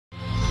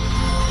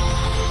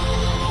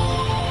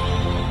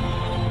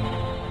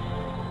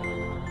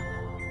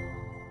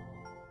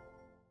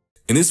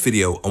In this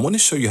video, I want to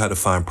show you how to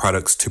find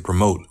products to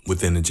promote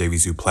within the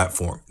JVZoo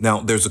platform. Now,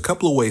 there's a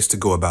couple of ways to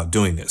go about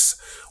doing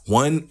this.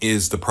 One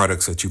is the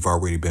products that you've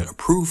already been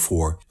approved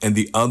for, and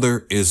the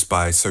other is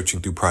by searching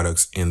through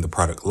products in the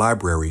product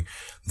library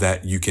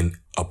that you can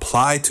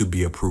apply to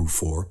be approved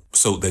for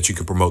so that you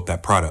can promote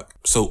that product.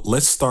 So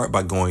let's start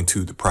by going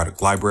to the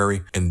product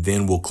library, and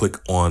then we'll click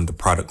on the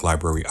product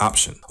library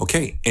option.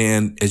 Okay,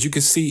 and as you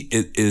can see,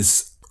 it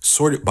is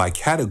sorted by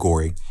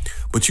category,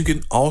 but you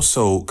can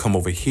also come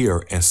over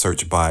here and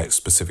search by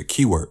specific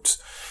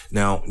keywords.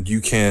 Now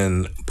you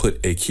can put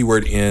a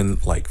keyword in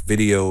like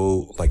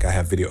video, like I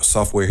have video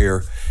software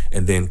here,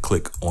 and then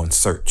click on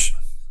search.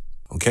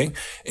 Okay,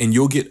 and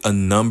you'll get a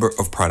number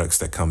of products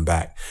that come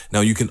back.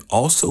 Now you can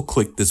also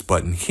click this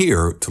button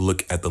here to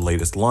look at the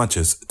latest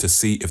launches to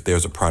see if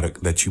there's a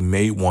product that you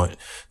may want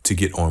to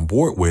get on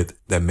board with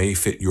that may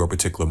fit your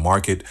particular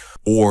market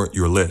or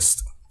your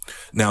list.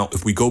 Now,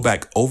 if we go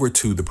back over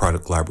to the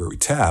product library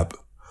tab,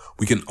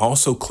 we can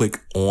also click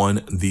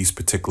on these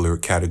particular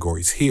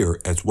categories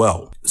here as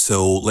well.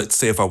 So let's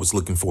say if I was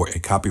looking for a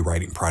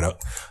copywriting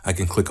product, I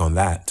can click on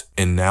that.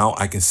 And now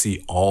I can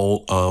see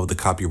all of the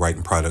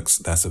copywriting products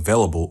that's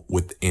available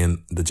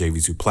within the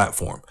JVZoo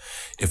platform.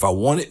 If I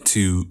wanted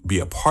to be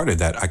a part of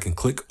that, I can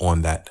click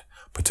on that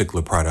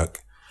particular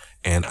product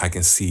and I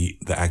can see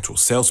the actual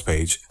sales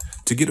page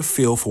to get a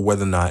feel for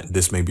whether or not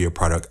this may be a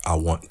product I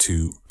want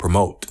to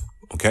promote.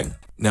 Okay.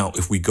 Now,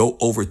 if we go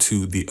over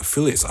to the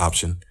affiliates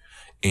option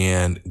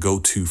and go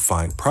to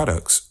find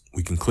products,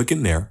 we can click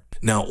in there.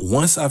 Now,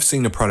 once I've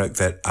seen a product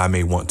that I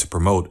may want to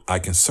promote, I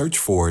can search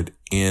for it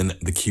in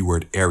the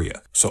keyword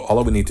area. So all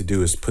I would need to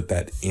do is put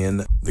that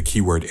in the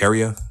keyword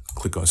area,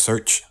 click on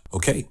search.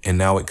 Okay. And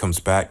now it comes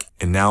back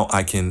and now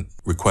I can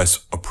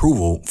request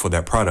approval for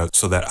that product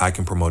so that I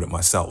can promote it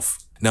myself.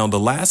 Now, the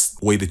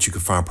last way that you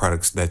can find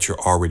products that you're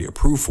already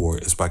approved for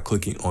is by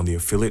clicking on the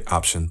affiliate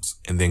options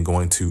and then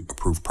going to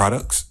approve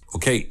products.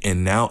 Okay.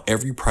 And now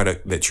every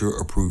product that you're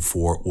approved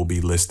for will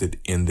be listed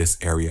in this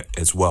area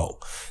as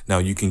well. Now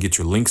you can get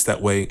your links that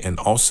way. And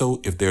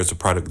also if there's a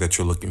product that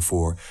you're looking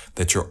for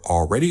that you're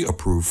already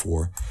approved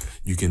for,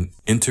 you can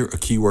enter a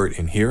keyword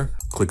in here,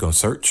 click on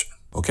search.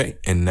 Okay.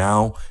 And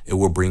now it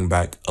will bring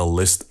back a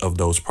list of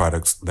those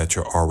products that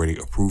you're already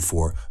approved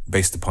for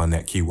based upon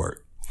that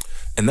keyword.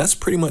 And that's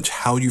pretty much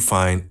how you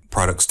find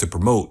products to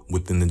promote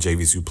within the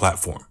JVZoo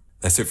platform.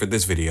 That's it for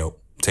this video.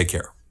 Take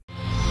care.